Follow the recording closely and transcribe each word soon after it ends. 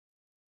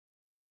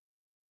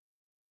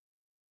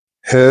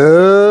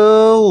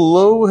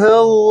Hello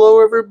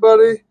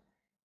everybody,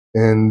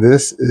 and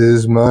this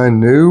is my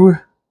new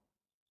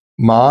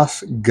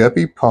Moss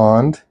Guppy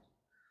Pond,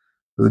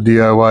 the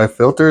DIY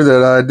filter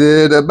that I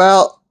did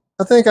I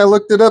think I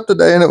looked it up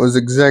today, and it was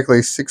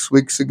exactly 6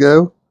 weeks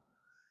ago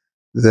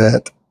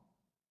that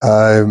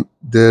I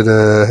did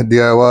a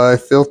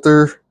DIY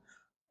filter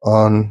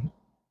on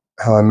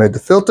how I made the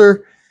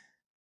filter,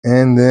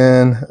 and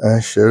then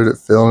I showed it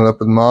filling it up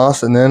with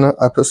moss, and then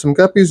I put some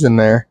guppies in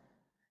there.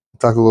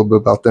 Talk a little bit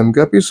about them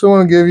guppies. So I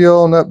want to give you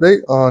all an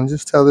update on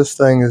just how this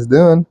thing is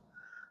doing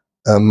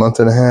a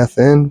month and a half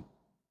in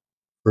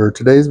for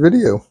today's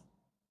video.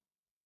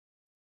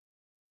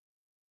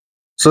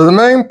 So the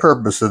main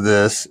purpose of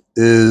this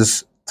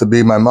is to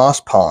be my moss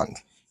pond.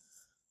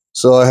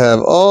 So I have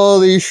all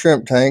these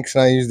shrimp tanks,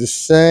 and I use the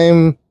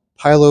same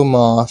Pilo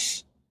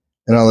moss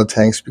in all the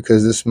tanks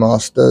because this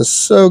moss does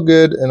so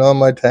good in all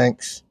my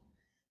tanks.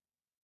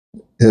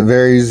 It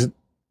varies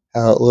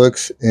how it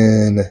looks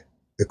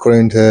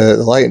according to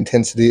the light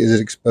intensity is it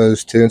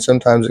exposed to, and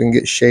sometimes it can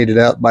get shaded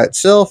out by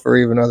itself or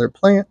even other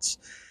plants,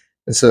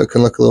 and so it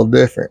can look a little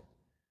different.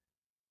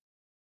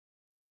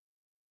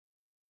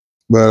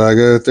 But I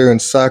go through and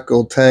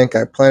cycle tank.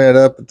 I plant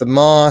it up with the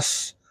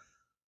moss,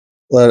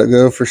 let it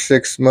go for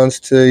 6 months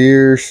to a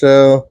year or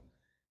so,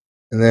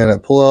 and then I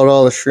pull out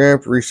all the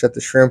shrimp, reset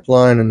the shrimp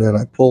line, and then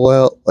I pull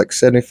out like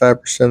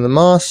 75% of the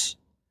moss.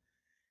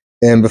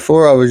 And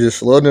before, I was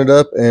just loading it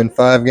up in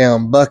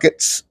 5-gallon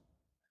buckets.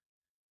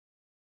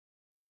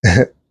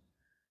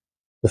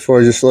 Before,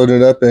 I just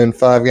loaded it up in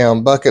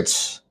 5-gallon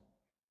buckets,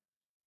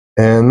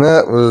 and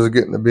that was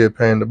getting to be a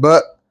pain in the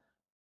butt.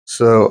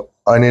 So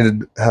I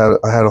had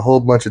a whole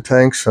bunch of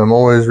tanks, and I'm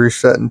always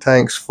resetting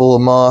tanks full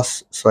of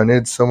moss, so I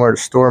needed somewhere to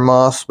store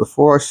moss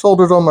before I sold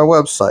it on my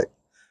website,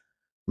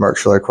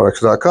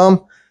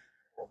 markshelleyproducts.com.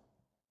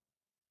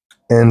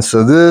 And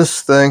so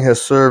this thing has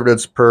served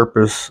its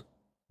purpose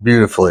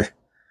beautifully.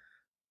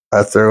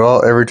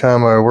 Every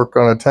time I work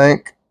on a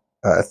tank,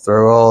 I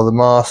throw all the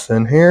moss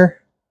in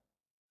here.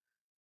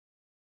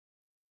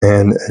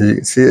 And as you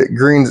can see, it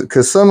greens,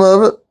 because some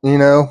of it,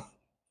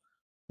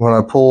 when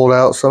I pulled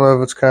out, some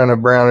of it's kind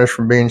of brownish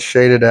from being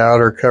shaded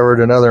out or covered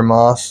in other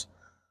moss.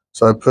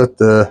 So I put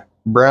the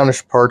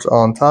brownish parts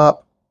on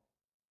top,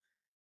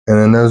 and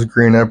then those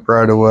green up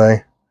right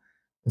away.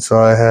 And so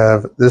I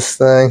have this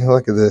thing.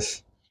 Look at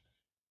this.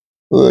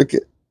 Look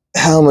at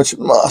how much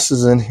moss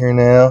is in here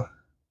now.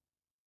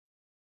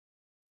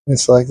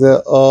 It's like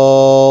that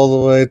all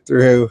the way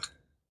through.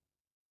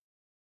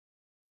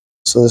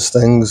 So this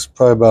thing's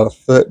probably about a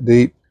foot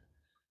deep,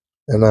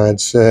 and I'd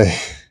say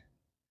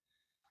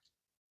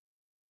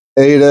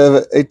 8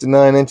 to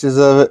 9 inches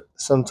of it,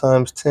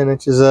 sometimes 10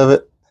 inches of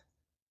it,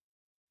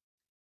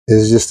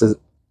 is just a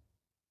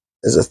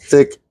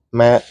thick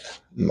mat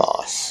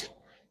moss.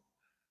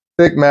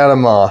 Thick mat of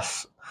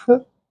moss.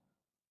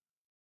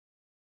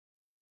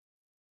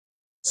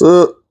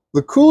 So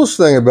the coolest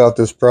thing about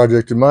this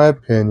project, in my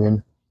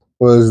opinion,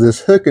 was this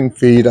hook and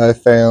feed I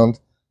found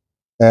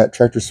at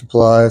Tractor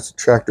Supply. It's a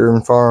tractor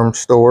and farm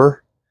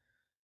store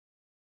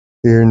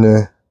here in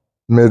the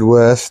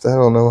Midwest. I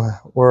don't know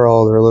where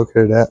all they're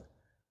located at,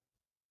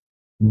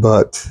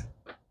 but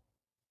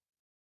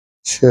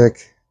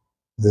check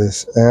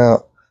this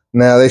out.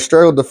 Now, they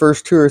struggled the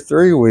first 2 or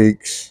 3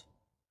 weeks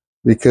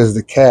because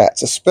the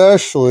cats,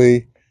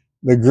 especially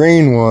the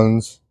green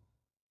ones,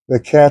 the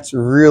cats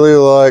really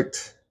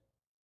liked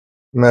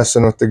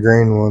messing with the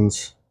green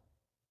ones.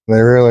 They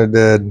really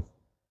did.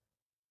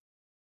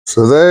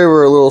 So they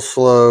were a little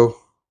slow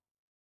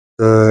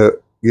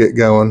to get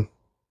going.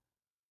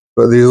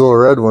 But these little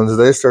red ones,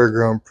 they started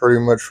growing pretty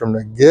much from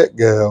the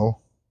get-go.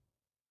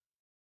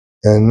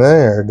 And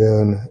they are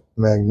doing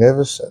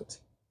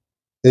magnificent.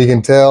 You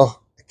can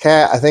tell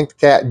I think the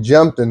cat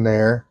jumped in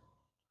there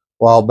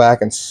a while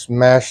back and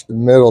smashed the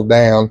middle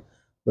down.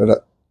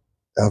 But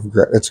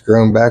it's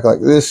grown back.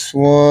 Like this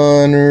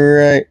one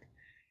right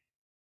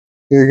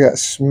here got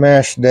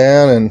smashed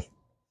down and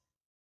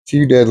a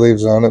few dead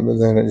leaves on it, but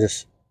then it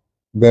just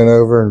bent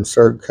over and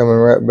started coming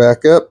right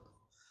back up.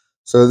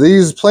 So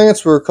these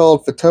plants were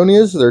called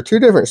Phoetonias. They're 2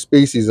 different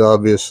species,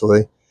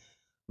 obviously,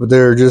 but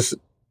they're just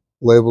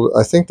labeled.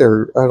 I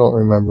don't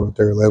remember what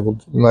they're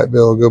labeled. You might be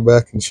able to go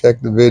back and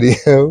check the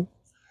video.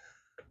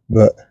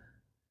 But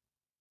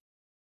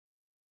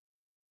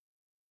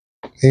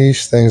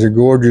these things are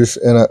gorgeous,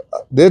 and I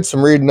did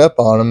some reading up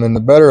on them, and the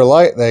better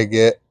light they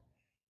get,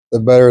 the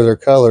better their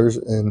colors,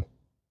 and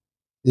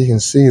you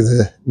can see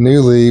the new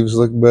leaves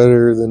look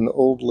better than the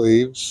old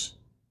leaves.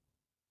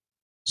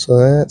 So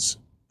that's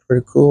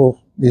pretty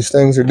cool. These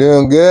things are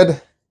doing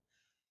good.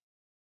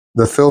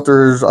 The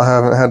filters, I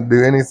haven't had to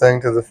do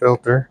anything to the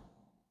filter,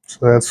 so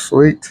that's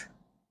sweet.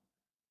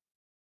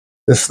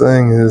 This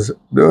thing is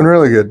doing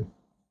really good.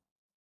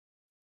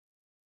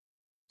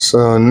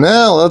 So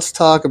now let's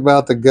talk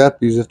about the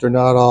guppies, if they're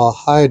not all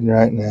hiding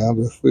right now.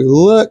 But if we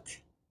look,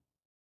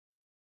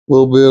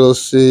 we'll be able to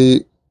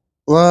see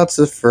lots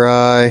of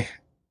fry.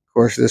 Of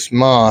course, this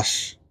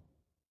moss.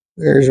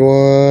 There's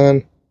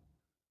one.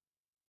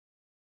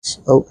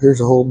 So, oh,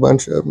 here's a whole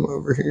bunch of them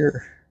over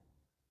here.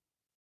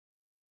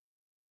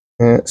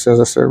 And as soon as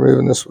I started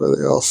moving this way,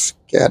 they all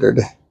scattered.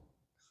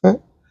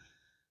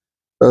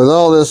 So with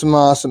all this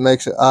moss, it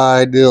makes an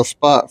ideal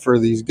spot for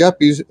these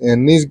guppies.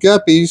 And these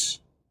guppies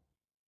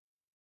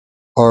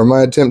are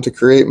my attempt to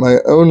create my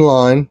own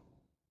line.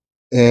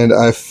 And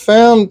I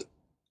found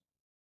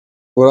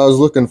what I was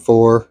looking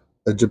for,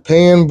 a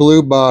Japan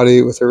blue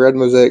body with a red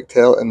mosaic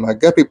tail in my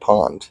guppy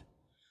pond.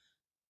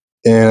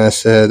 And I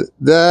said,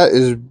 that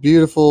is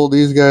beautiful.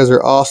 These guys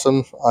are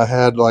awesome. I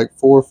had like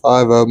 4 or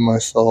 5 of them I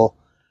saw.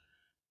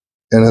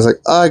 And I was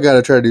like, I got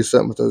to try to do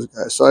something with those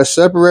guys. So I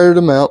separated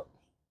them out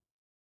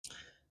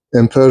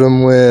and put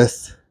them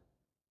with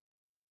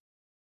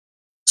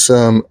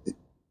some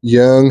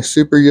young,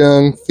 super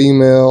young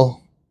female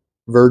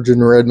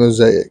virgin red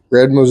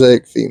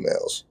mosaic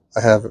females. I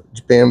have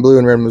Japan blue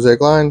and red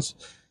mosaic lines.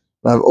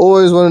 And I've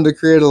always wanted to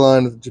create a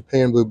line with a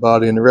Japan blue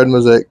body and a red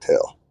mosaic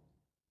tail.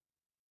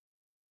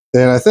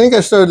 And I think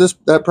I started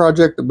that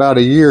project about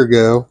a year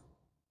ago.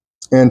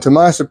 And to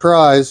my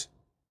surprise,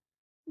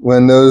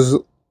 when those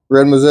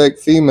red mosaic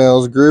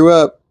females grew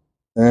up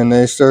and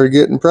they started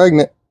getting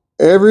pregnant,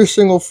 every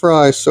single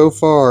fry so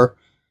far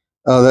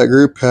that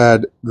group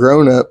had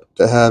grown up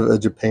to have a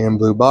Japan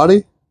blue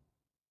body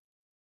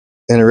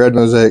and a red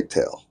mosaic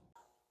tail.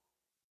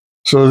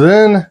 So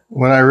then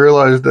when I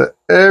realized that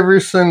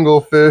every single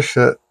fish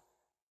that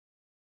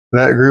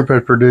group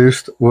had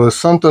produced was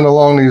something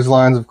along these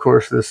lines, of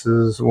course this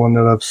is one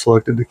that I've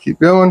selected to keep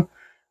going,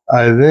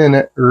 I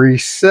then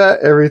reset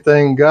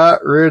everything,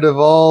 got rid of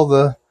all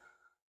the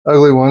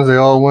ugly ones. They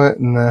all went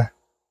and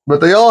but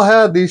they all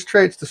had these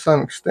traits to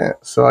some extent.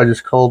 So I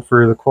just called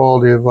for the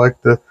quality of like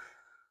the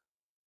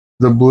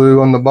blue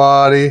on the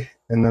body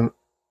and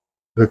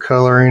the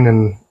coloring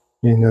and,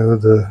 you know,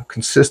 the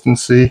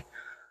consistency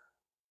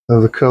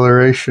of the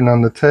coloration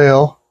on the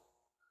tail.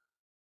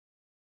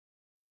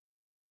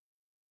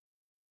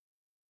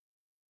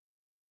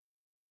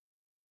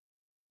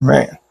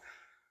 Man.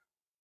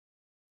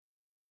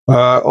 It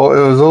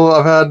was all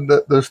I've had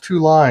those 2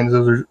 lines.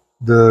 Those are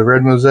the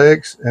red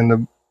mosaics and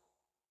the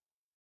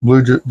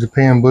blue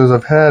Japan blues.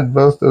 I've had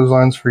both those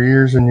lines for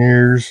years and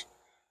years.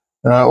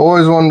 And I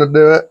always wanted to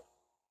do it.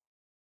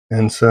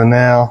 And so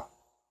now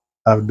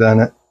I've done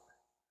it.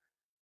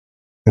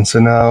 And so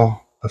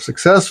now I've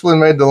successfully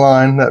made the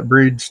line that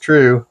breeds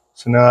true.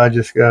 So now I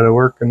just got to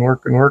work and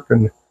work and work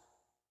and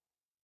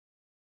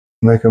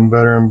make them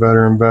better and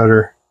better and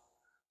better.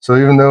 So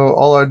even though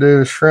all I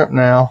do is shrimp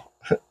now,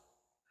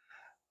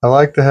 I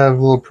like to have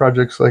little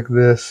projects like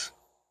this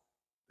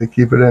to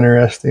keep it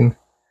interesting.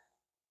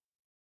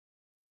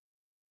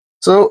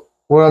 So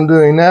what I'm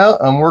doing now,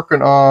 I'm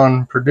working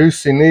on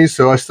producing these.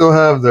 So I still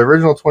have the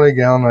original 20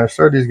 gallon I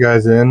started these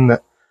guys in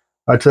that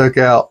I took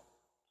out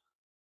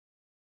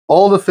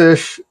all the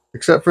fish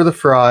except for the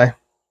fry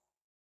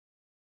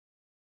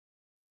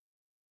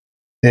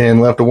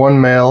and left 1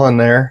 male in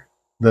there,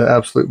 the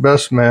absolute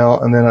best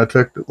male. And then I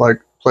took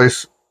like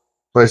places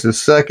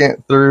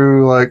 2nd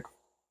through like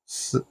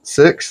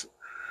 6,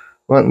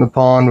 went in the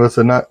pond with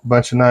a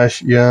bunch of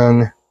nice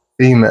young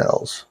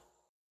females.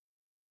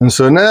 And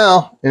so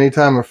now,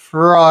 anytime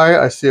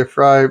I see a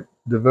fry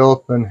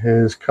developing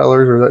his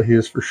colors or that he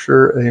is for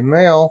sure a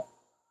male,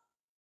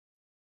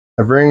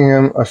 I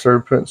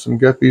started putting some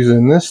guppies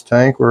in this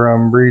tank where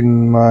I'm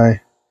breeding my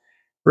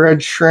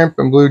red shrimp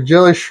and blue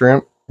jelly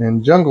shrimp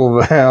and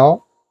jungle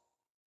val.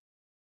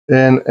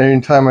 And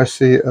anytime I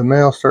see a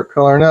male start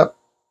coloring up,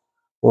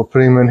 we'll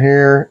put him in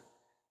here.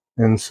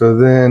 And so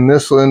then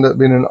this will end up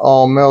being an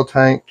all male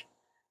tank.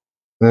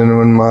 And then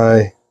when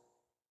my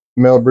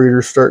male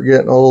breeders start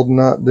getting old and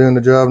not doing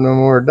the job no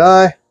more or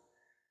die,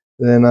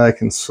 then I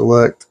can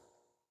select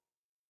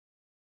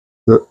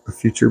the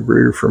future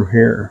breeder from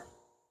here.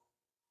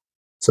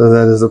 So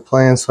that is the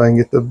plan, so I can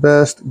get the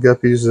best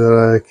guppies that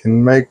I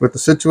can make with the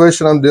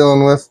situation I'm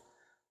dealing with.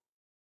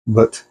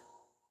 But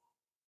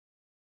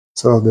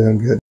it's all doing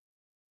good.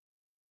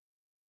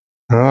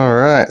 All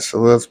right, so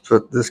let's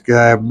put this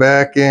guy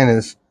back in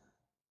his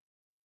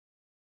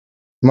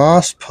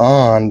moss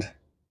pond.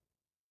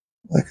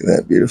 Look at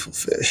that beautiful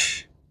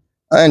fish.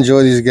 I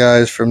enjoy these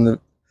guys from the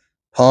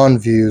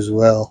pond view as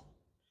well.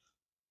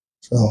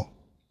 So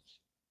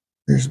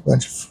there's a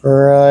bunch of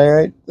fry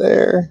right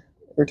there.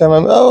 Every time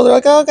they're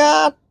like, oh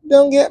God,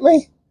 don't get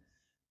me.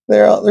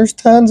 There's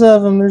tons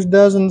of them. There's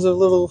dozens of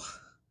little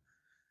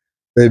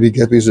baby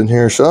guppies in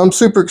here. So I'm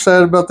super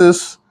excited about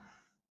this.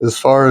 As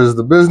far as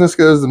the business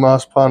goes, the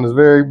moss pond has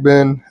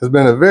been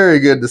a very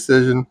good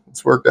decision.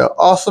 It's worked out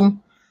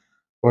awesome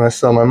when I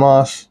sell my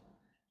moss.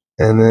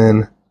 And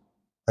then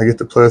I get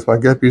to play with my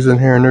guppies in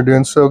here and they're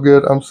doing so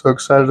good. I'm so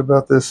excited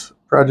about this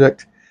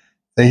project.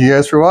 Thank you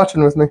guys for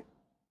watching with me.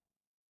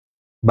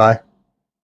 Bye.